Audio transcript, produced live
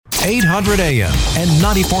800 AM and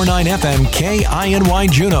 94.9 FM KINY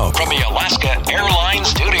Juneau. From the Alaska Airlines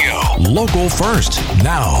Studio. Local first.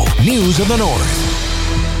 Now, News of the North.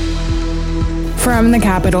 From the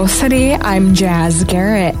capital city, I'm Jasz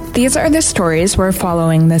Garrett. These are the stories we're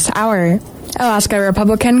following this hour. Alaska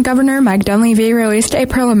Republican Governor Mike Dunleavy released a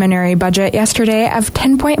preliminary budget yesterday of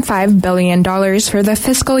 $10.5 billion for the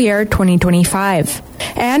fiscal year 2025.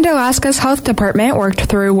 And Alaska's health department worked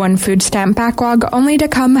through one food stamp backlog only to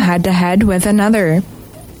come head-to-head with another.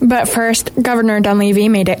 But first, Governor Dunleavy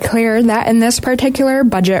made it clear that in this particular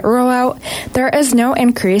budget rollout, there is no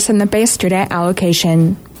increase in the base student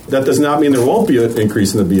allocation. That does not mean there won't be an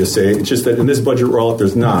increase in the BSA. It's just that in this budget rollout,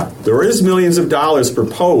 there's not. There is millions of dollars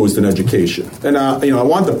proposed in education. And, I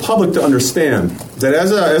want the public to understand that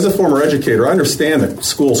as a former educator, I understand that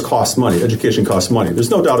schools cost money, education costs money. There's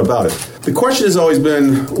no doubt about it. The question has always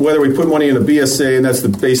been whether we put money in the BSA, and that's the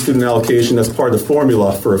base student allocation, that's part of the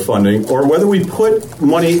formula for funding, or whether we put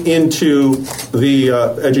money into the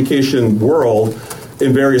education world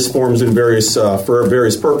in various forms and for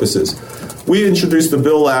various purposes. We introduced a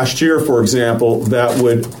bill last year, for example, that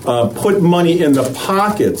would put money in the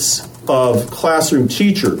pockets of classroom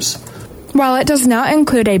teachers. While it does not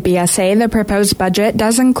include a BSA, the proposed budget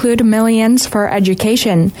does include millions for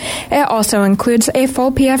education. It also includes a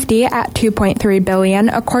full PFD at $2.3 billion,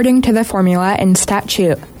 according to the formula in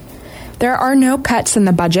statute. There are no cuts in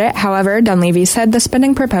the budget. However, Dunleavy said the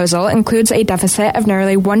spending proposal includes a deficit of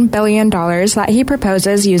nearly $1 billion that he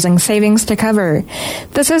proposes using savings to cover.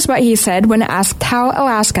 This is what he said when asked how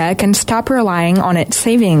Alaska can stop relying on its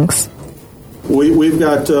savings. We've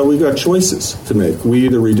got choices to make. We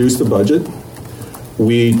either reduce the budget,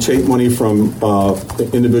 we take money from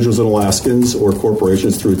individuals and Alaskans or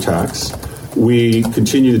corporations through tax, we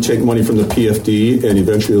continue to take money from the PFD and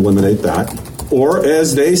eventually eliminate that. Or,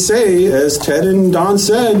 as they say, as Ted and Don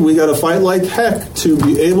said, we got to fight like heck to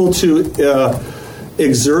be able to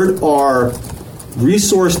exert our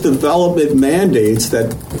resource development mandates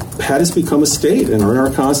that had us become a state and are in our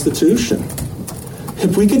Constitution.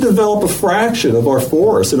 If we could develop a fraction of our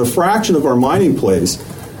forest and a fraction of our mining place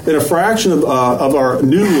and a fraction of our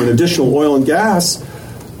new and additional oil and gas,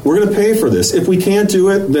 we're going to pay for this. If we can't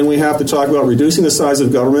do it, then we have to talk about reducing the size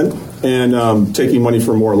of government and taking money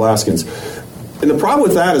from more Alaskans. And the problem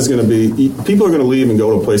with that is going to be people are going to leave and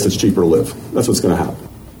go to a place that's cheaper to live. That's what's going to happen.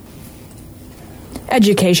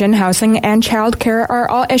 Education, housing, and child care are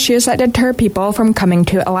all issues that deter people from coming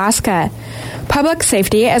to Alaska. Public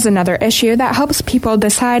safety is another issue that helps people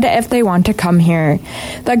decide if they want to come here.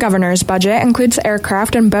 The governor's budget includes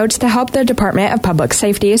aircraft and boats to help the Department of Public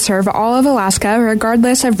Safety serve all of Alaska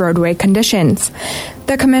regardless of roadway conditions.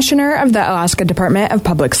 The commissioner of the Alaska Department of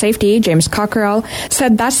Public Safety, James Cockrell,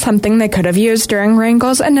 said that's something they could have used during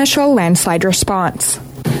Wrangell's initial landslide response.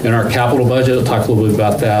 In our capital budget, I'll talk a little bit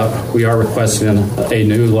about that. We are requesting a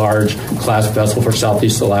new large class vessel for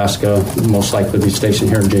Southeast Alaska, most likely to be stationed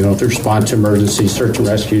here in Juneau, to respond to emergencies, search and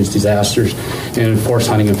rescues, disasters, and enforce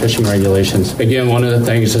hunting and fishing regulations. Again, one of the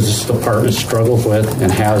things that this department struggles with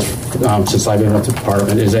and has since I've been with the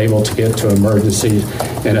department is able to get to emergencies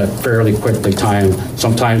in a fairly quickly time.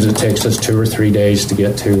 Sometimes it takes us 2 or 3 days to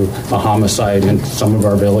get to a homicide in some of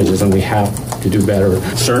our villages, and we have to do better.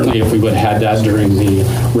 Certainly, if we would have had that during the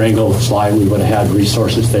Wrangell slide, we would have had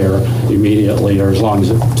resources there immediately, or as long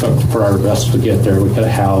as it took for our vessel to get there, we could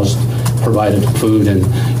have housed, provided food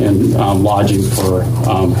and lodging for,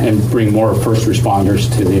 and bring more first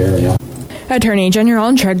responders to the area. Attorney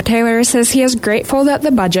General Treg Taylor says he is grateful that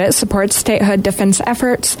the budget supports statehood defense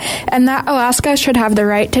efforts and that Alaska should have the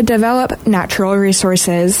right to develop natural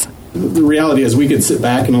resources. The reality is we could sit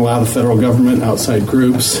back and allow the federal government, outside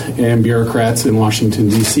groups, and bureaucrats in Washington,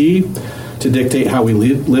 D.C. to dictate how we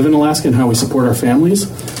live in Alaska and how we support our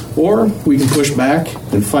families, or we can push back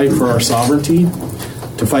and fight for our sovereignty,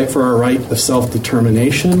 to fight for our right of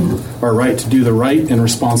self-determination, our right to do the right and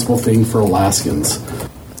responsible thing for Alaskans.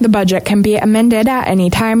 The budget can be amended at any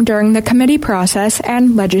time during the committee process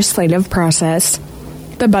and legislative process.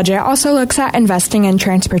 The budget also looks at investing in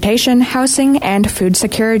transportation, housing, and food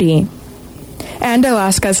security. And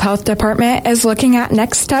Alaska's health department is looking at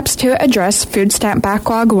next steps to address food stamp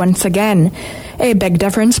backlog once again. A big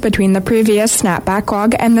difference between the previous SNAP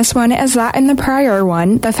backlog and this one is that in the prior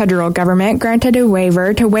one, the federal government granted a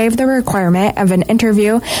waiver to waive the requirement of an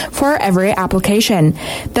interview for every application.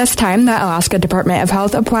 This time, the Alaska Department of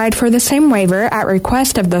Health applied for the same waiver at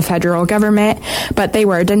request of the federal government, but they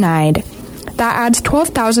were denied. That adds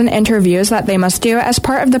 12,000 interviews that they must do as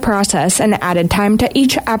part of the process and added time to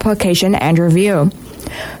each application and review.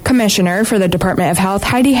 Commissioner for the Department of Health,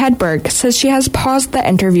 Heidi Hedberg, says she has paused the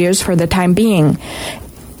interviews for the time being.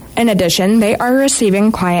 In addition, they are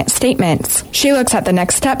receiving client statements. She looks at the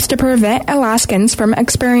next steps to prevent Alaskans from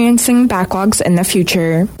experiencing backlogs in the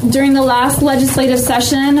future. During the last legislative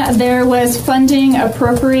session, there was funding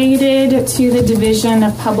appropriated to the Division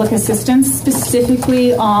of Public Assistance,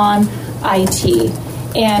 specifically on IT.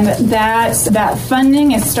 And that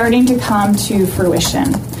funding is starting to come to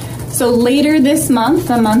fruition. So later this month,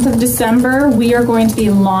 the month of December, we are going to be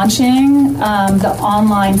launching the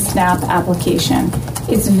online SNAP application.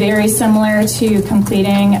 It's very similar to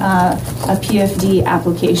completing a PFD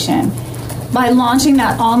application. By launching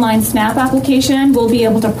that online SNAP application, we'll be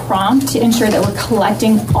able to prompt to ensure that we're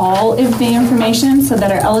collecting all of the information so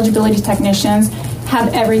that our eligibility technicians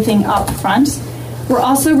have everything up front. We're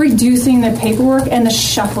also reducing the paperwork and the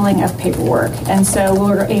shuffling of paperwork, and so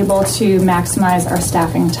we're able to maximize our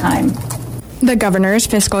staffing time. The governor's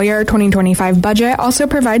fiscal year 2025 budget also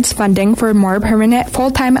provides funding for more permanent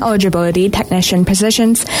full-time eligibility technician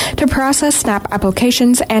positions to process SNAP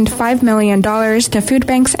applications and $5 million to food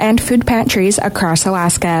banks and food pantries across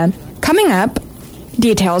Alaska. Coming up,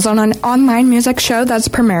 details on an online music show that's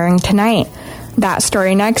premiering tonight. That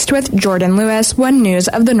story next with Jordan Lewis when News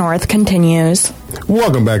of the North continues.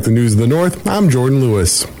 Welcome back to News of the North. I'm Jordan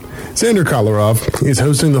Lewis. Xander Kolarov is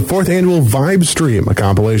hosting the 4th annual Vibe Stream, a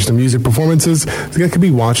compilation of music performances that can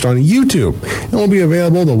be watched on YouTube and will be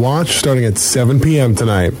available to watch starting at 7 p.m.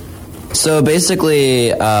 tonight. So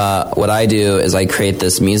basically, what I do is I create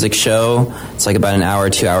this music show. It's like about an hour,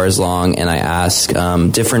 2 hours long, and I ask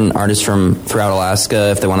different artists from throughout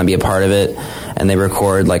Alaska if they want to be a part of it, and they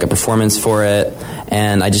record like a performance for it,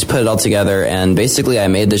 and I just put it all together, and basically I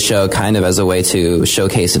made the show kind of as a way to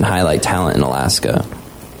showcase and highlight talent in Alaska.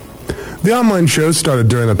 The online show started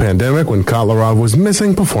during the pandemic when Kolarov was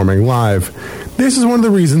missing performing live. This is one of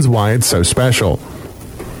the reasons why it's so special.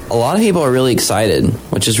 A lot of people are really excited,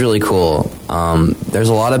 which is really cool. There's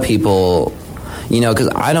a lot of people,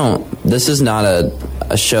 because this is not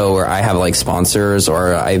a show where I have like sponsors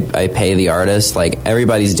or I pay the artist. Like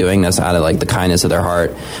everybody's doing this out of like the kindness of their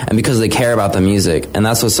heart and because they care about the music. And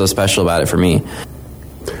that's what's so special about it for me.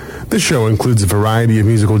 The show includes a variety of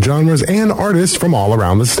musical genres and artists from all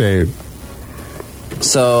around the state.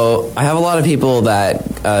 So I have a lot of people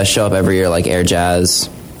that show up every year, like Air Jasz.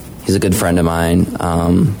 He's a good friend of mine.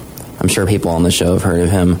 I'm sure people on the show have heard of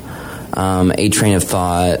him. A Train of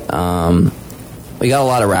Thought. We got a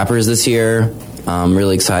lot of rappers this year. I'm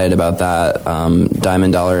really excited about that.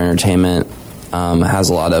 Diamond Dollar Entertainment has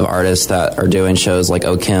a lot of artists that are doing shows like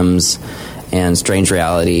O'Kim's and Strange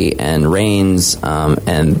Reality and Reigns,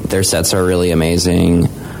 and their sets are really amazing.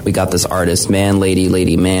 We got this artist, Man,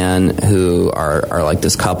 Lady, Man, who are like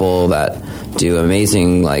this couple that do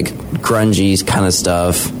amazing, like, grungy kind of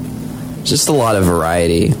stuff. Just a lot of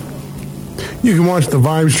variety. You can watch the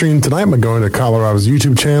Vibe Stream tonight by going to Colorado's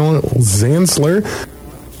YouTube channel, Zandsler.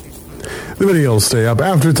 The video will stay up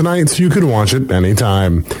after tonight, so you can watch it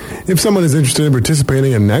anytime. If someone is interested in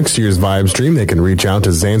participating in next year's Vibe Stream, they can reach out to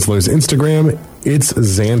Zandsler's Instagram. It's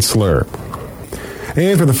Zandsler.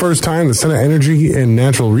 And for the first time, the Senate Energy and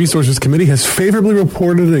Natural Resources Committee has favorably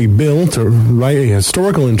reported a bill to right a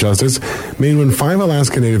historical injustice made when 5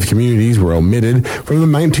 Alaska Native communities were omitted from the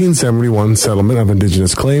 1971 settlement of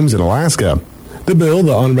indigenous claims in Alaska. The bill,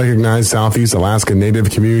 the Unrecognized Southeast Alaska Native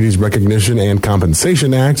Communities Recognition and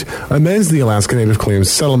Compensation Act, amends the Alaska Native Claims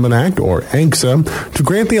Settlement Act, or ANCSA, to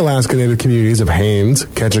grant the Alaska Native communities of Haines,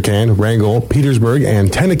 Ketchikan, Wrangell, Petersburg, and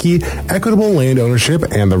Teneke equitable land ownership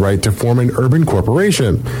and the right to form an urban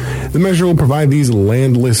corporation. The measure will provide these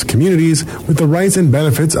landless communities with the rights and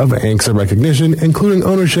benefits of ANCSA recognition, including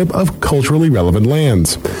ownership of culturally relevant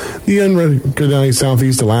lands. The Unrecognized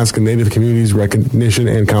Southeast Alaska Native Communities Recognition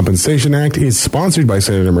and Compensation Act is sponsored by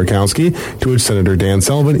Senator Murkowski, to which Senator Dan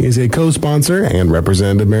Sullivan is a co-sponsor, and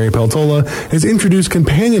Representative Mary Peltola has introduced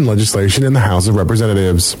companion legislation in the House of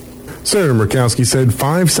Representatives. Senator Murkowski said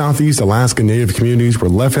 5 Southeast Alaska Native communities were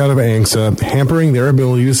left out of ANCSA, hampering their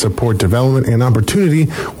ability to support development and opportunity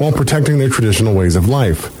while protecting their traditional ways of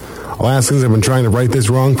life. Alaskans have been trying to right this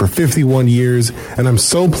wrong for 51 years, and I'm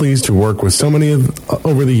so pleased to work with so many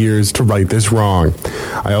over the years to right this wrong.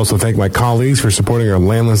 I also thank my colleagues for supporting our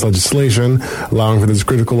landless legislation, allowing for this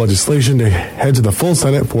critical legislation to head to the full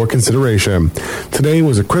Senate for consideration. Today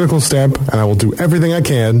was a critical step, and I will do everything I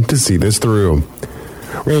can to see this through.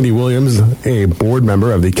 Randy Williams, a board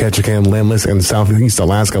member of the Ketchikan Landless and Southeast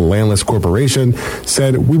Alaska Landless Corporation,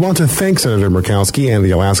 said, "We want to thank Senator Murkowski and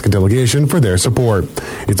the Alaska delegation for their support.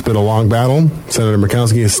 It's been a long battle. Senator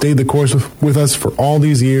Murkowski has stayed the course with us for all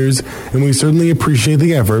these years, and we certainly appreciate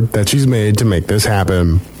the effort that she's made to make this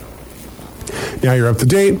happen." Now you're up to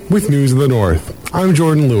date with News of the North. I'm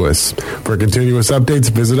Jordan Lewis. For continuous updates,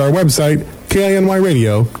 visit our website,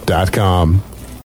 KINYradio.com.